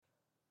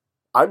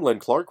I'm Len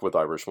Clark with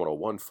Irish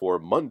 101 for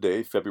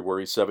Monday,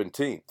 February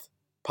 17th.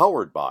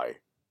 Powered by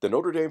the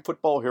Notre Dame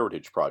Football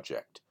Heritage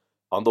Project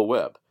on the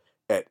web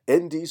at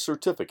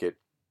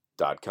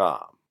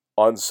ndcertificate.com.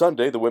 On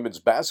Sunday, the women's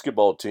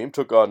basketball team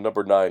took on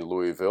number 9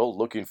 Louisville,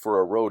 looking for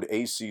a road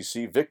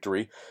ACC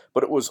victory,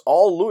 but it was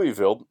all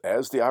Louisville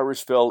as the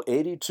Irish fell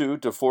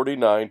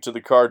 82-49 to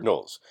the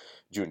Cardinals.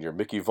 Junior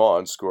Mickey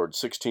Vaughn scored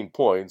 16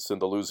 points in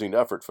the losing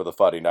effort for the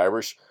Fighting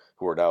Irish,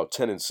 who are now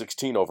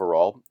 10-16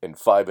 overall and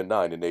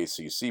 5-9 in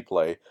ACC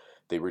play.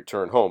 They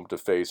return home to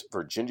face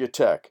Virginia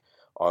Tech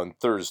on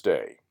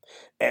Thursday.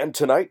 And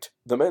tonight,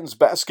 the men's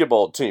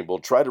basketball team will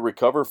try to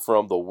recover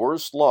from the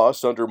worst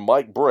loss under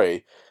Mike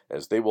Brey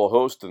as they will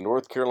host the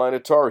North Carolina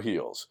Tar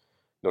Heels.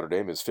 Notre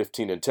Dame is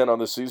 15-10 on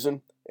the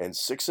season and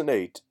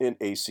 6-8 in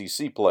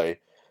ACC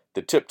play.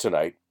 The tip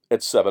tonight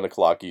at 7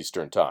 o'clock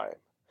Eastern Time.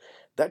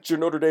 That's your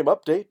Notre Dame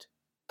update,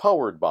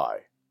 powered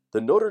by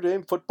the Notre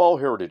Dame Football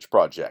Heritage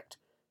Project.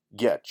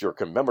 Get your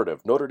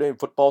commemorative Notre Dame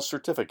football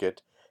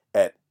certificate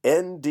at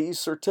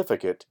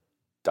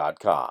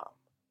ndcertificate.com.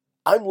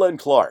 I'm Len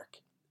Clark,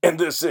 and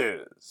this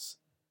is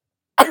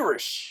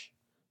Irish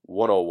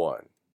 101.